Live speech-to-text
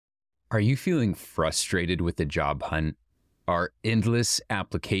Are you feeling frustrated with the job hunt? Are endless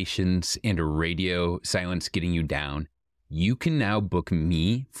applications and radio silence getting you down? You can now book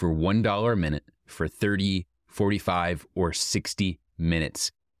me for $1 a minute for 30, 45, or 60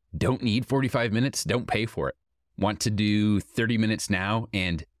 minutes. Don't need 45 minutes? Don't pay for it. Want to do 30 minutes now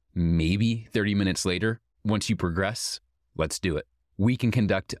and maybe 30 minutes later? Once you progress, let's do it. We can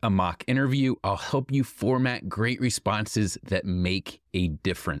conduct a mock interview. I'll help you format great responses that make a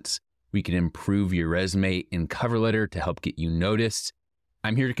difference. We can improve your resume and cover letter to help get you noticed.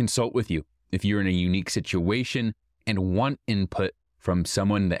 I'm here to consult with you if you're in a unique situation and want input from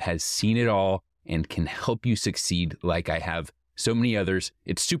someone that has seen it all and can help you succeed like I have so many others.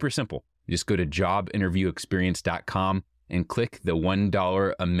 It's super simple. Just go to jobinterviewexperience.com and click the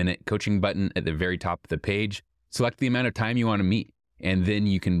 $1 a minute coaching button at the very top of the page. Select the amount of time you want to meet, and then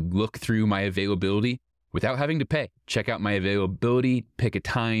you can look through my availability without having to pay. Check out my availability, pick a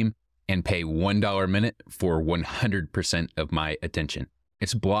time, and pay $1 a minute for 100% of my attention.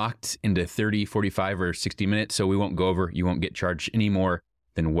 It's blocked into 30, 45, or 60 minutes, so we won't go over. You won't get charged any more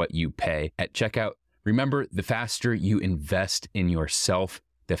than what you pay at checkout. Remember, the faster you invest in yourself,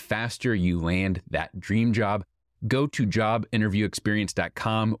 the faster you land that dream job. Go to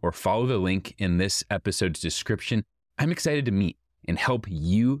jobinterviewexperience.com or follow the link in this episode's description. I'm excited to meet and help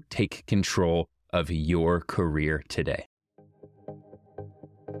you take control of your career today.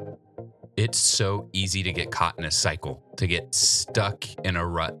 It's so easy to get caught in a cycle, to get stuck in a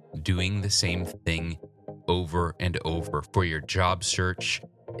rut, doing the same thing over and over. For your job search,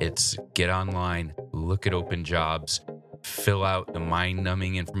 it's get online, look at open jobs, fill out the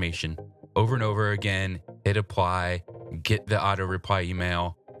mind-numbing information over and over again, hit apply, get the auto-reply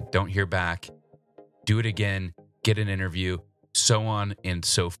email, don't hear back, do it again, get an interview, so on and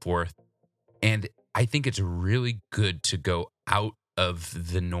so forth. And I think it's really good to go out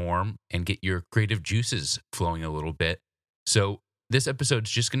of the norm and get your creative juices flowing a little bit. So this episode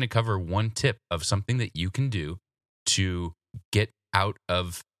is just going to cover one tip of something that you can do to get out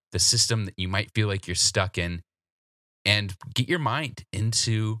of the system that you might feel like you're stuck in and get your mind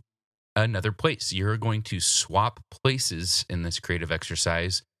into another place. You're going to swap places in this creative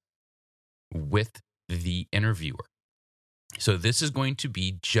exercise with the interviewer. So this is going to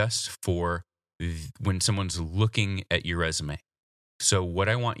be just for when someone's looking at your resume. So what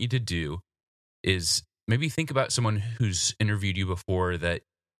I want you to do is maybe think about someone who's interviewed you before that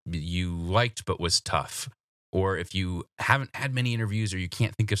you liked but was tough. Or if you haven't had many interviews or you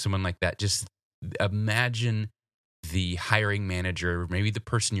can't think of someone like that, just imagine the hiring manager, maybe the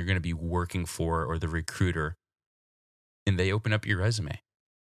person you're going to be working for or the recruiter, and they open up your resume.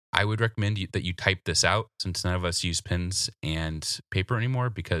 I would recommend that you type this out, since none of us use pens and paper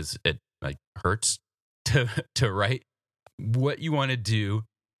anymore because it hurts to write. What you want to do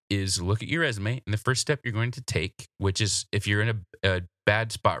is look at your resume, and the first step you're going to take, which is if you're in a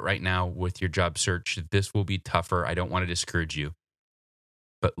bad spot right now with your job search, this will be tougher. I don't want to discourage you.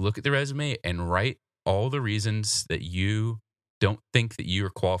 But look at the resume and write all the reasons that you don't think that you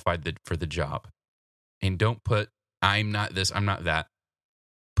are qualified for the job. And don't put, I'm not this, I'm not that.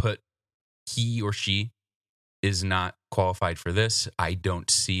 Put, he or she is not qualified for this. I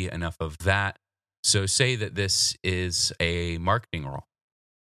don't see enough of that. So say that this is a marketing role.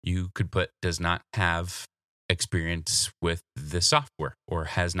 You could put does not have experience with the software or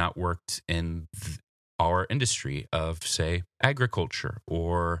has not worked in our industry of, say, agriculture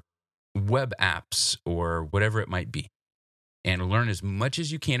or web apps or whatever it might be. And learn as much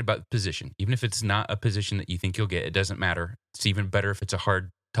as you can about the position. Even if it's not a position that you think you'll get, it doesn't matter. It's even better if it's a hard,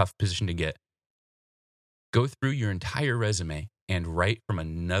 tough position to get. Go through your entire resume and write from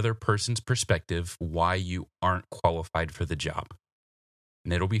another person's perspective why you aren't qualified for the job.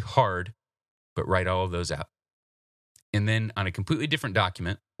 And it'll be hard, but write all of those out. And then on a completely different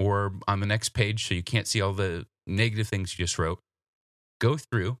document or on the next page so you can't see all the negative things you just wrote, go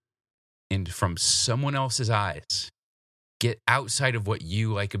through and from someone else's eyes, get outside of what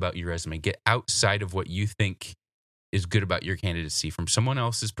you like about your resume, get outside of what you think is good about your candidacy from someone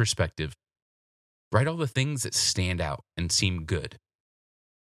else's perspective. Write all the things that stand out and seem good.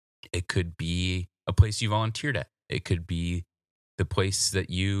 It could be a place you volunteered at. It could be the place that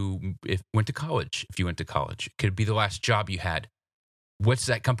you went to college, if you went to college. It could be the last job you had. What's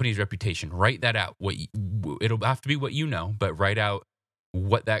that company's reputation? Write that out. It'll have to be what you know, but write out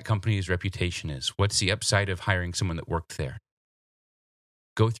what that company's reputation is. What's the upside of hiring someone that worked there?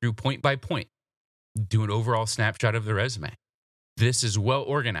 Go through point by point. Do an overall snapshot of the resume. This is well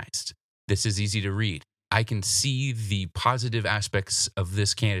organized. This is easy to read. I can see the positive aspects of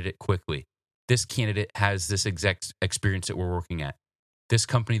this candidate quickly. This candidate has this exact experience that we're working at. this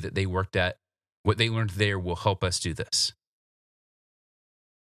company that they worked at, what they learned there will help us do this.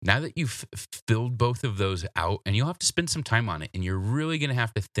 Now that you've filled both of those out, and you'll have to spend some time on it, and you're really going to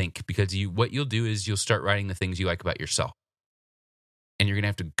have to think, because what you'll do is you'll start writing the things you like about yourself. And you're going to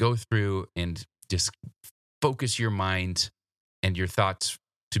have to go through and just focus your mind and your thoughts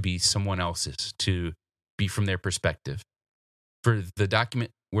to be someone else's, to be from their perspective. For the document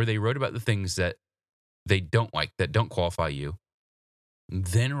where they wrote about the things that they don't like, that don't qualify you,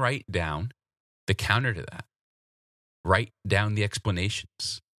 then write down the counter to that. Write down the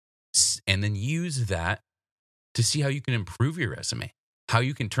explanations. And then use that to see how you can improve your resume, how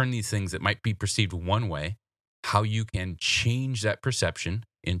you can turn these things that might be perceived one way, how you can change that perception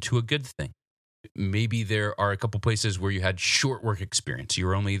into a good thing. Maybe there are a couple places where you had short work experience. You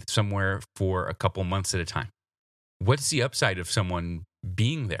were only somewhere for a couple months at a time. What's the upside of someone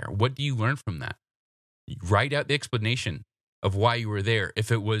being there? What do you learn from that? Write out the explanation of why you were there.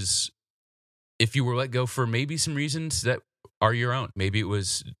 If you were let go for maybe some reasons that are your own. Maybe it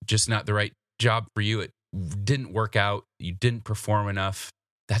was just not the right job for you. It didn't work out. You didn't perform enough.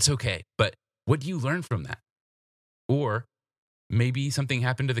 That's okay. But what do you learn from that? Or maybe something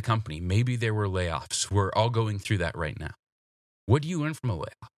happened to the company. Maybe there were layoffs. We're all going through that right now. What do you learn from a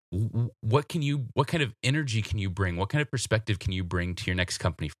layoff? What kind of energy can you bring? What kind of perspective can you bring to your next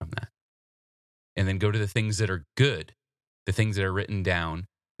company from that? And then go to the things that are good, the things that are written down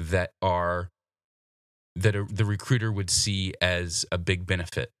that the recruiter would see as a big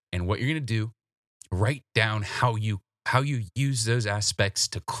benefit. And what you're going to do, write down how you use those aspects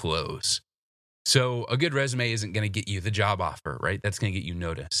to close. So a good resume isn't going to get you the job offer, right? That's going to get you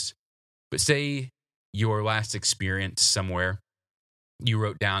noticed. But say your last experience somewhere, you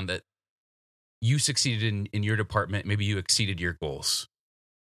wrote down that you succeeded in your department. Maybe you exceeded your goals.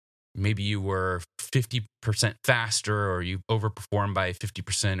 Maybe you were 50% faster, or you overperformed by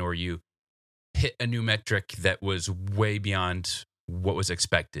 50%, or you hit a new metric that was way beyond what was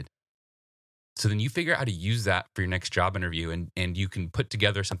expected. So then you figure out how to use that for your next job interview, and you can put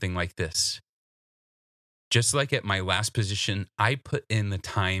together something like this. Just like at my last position, I put in the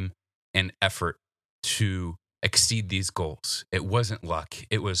time and effort to exceed these goals. It wasn't luck.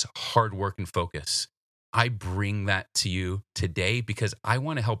 It was hard work and focus. I bring that to you today because I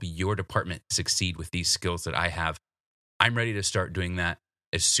want to help your department succeed with these skills that I have. I'm ready to start doing that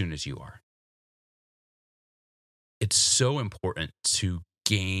as soon as you are. It's so important to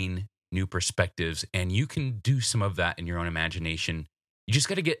gain new perspectives, and you can do some of that in your own imagination. You just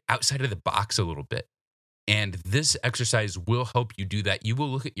got to get outside of the box a little bit. And this exercise will help you do that. You will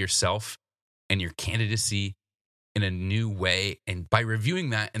look at yourself and your candidacy in a new way. And by reviewing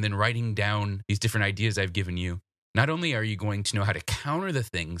that and then writing down these different ideas I've given you, not only are you going to know how to counter the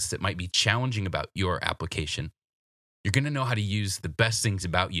things that might be challenging about your application, you're going to know how to use the best things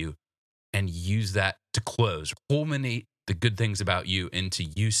about you and use that to close, culminate the good things about you into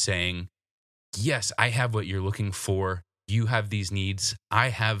you saying, yes, I have what you're looking for. You have these needs. I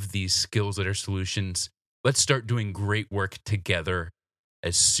have these skills that are solutions. Let's start doing great work together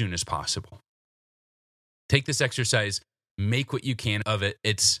as soon as possible. Take this exercise, make what you can of it.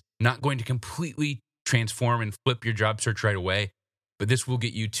 It's not going to completely transform and flip your job search right away, but this will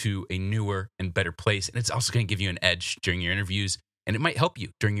get you to a newer and better place. And it's also going to give you an edge during your interviews, and it might help you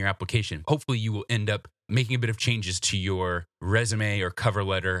during your application. Hopefully you will end up making a bit of changes to your resume or cover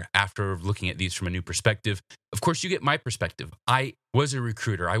letter after looking at these from a new perspective. Of course, you get my perspective. I was a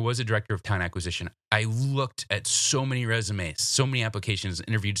recruiter. I was a director of talent acquisition. I looked at so many resumes, so many applications,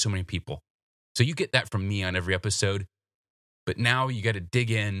 interviewed so many people. So you get that from me on every episode. But now you got to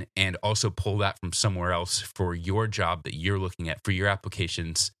dig in and also pull that from somewhere else for your job that you're looking at, for your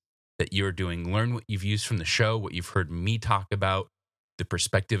applications that you're doing. Learn what you've used from the show, what you've heard me talk about, the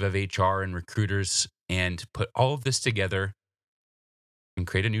perspective of HR and recruiters, and put all of this together and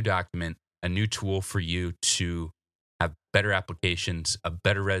create a new document, a new tool for you to have better applications, a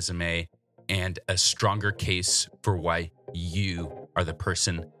better resume, and a stronger case for why you are the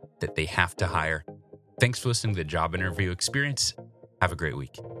person that they have to hire. Thanks for listening to the Job Interview Experience. Have a great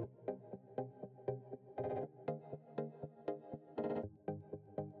week.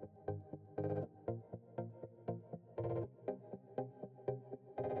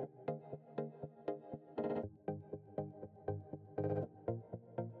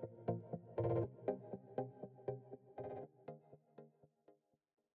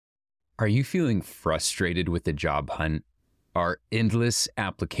 Are you feeling frustrated with the job hunt? Are endless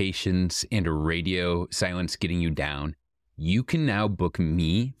applications and radio silence getting you down? You can now book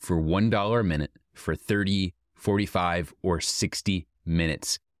me for $1 a minute for 30, 45, or 60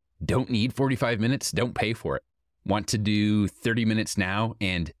 minutes. Don't need 45 minutes? Don't pay for it. Want to do 30 minutes now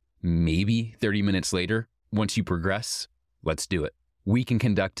and maybe 30 minutes later? Once you progress, let's do it. We can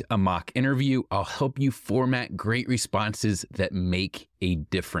conduct a mock interview. I'll help you format great responses that make a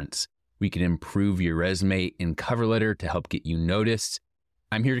difference. We can improve your resume and cover letter to help get you noticed.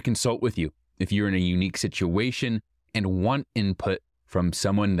 I'm here to consult with you. If you're in a unique situation and want input from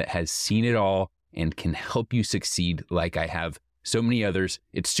someone that has seen it all and can help you succeed like I have so many others,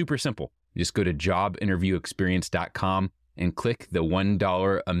 it's super simple. Just go to jobinterviewexperience.com and click the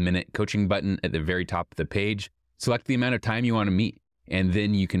 $1 a minute coaching button at the very top of the page. Select the amount of time you want to meet, and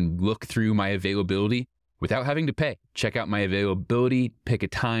then you can look through my availability without having to pay. Check out my availability, pick a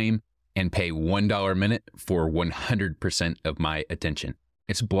time, and pay $1 a minute for 100% of my attention.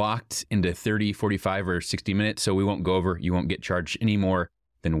 It's blocked into 30, 45, or 60 minutes, so we won't go over. You won't get charged any more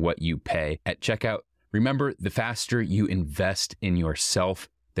than what you pay at checkout. Remember, the faster you invest in yourself,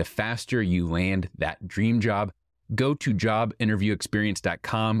 the faster you land that dream job. Go to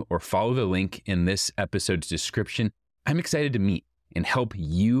jobinterviewexperience.com or follow the link in this episode's description. I'm excited to meet and help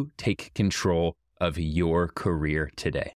you take control of your career today.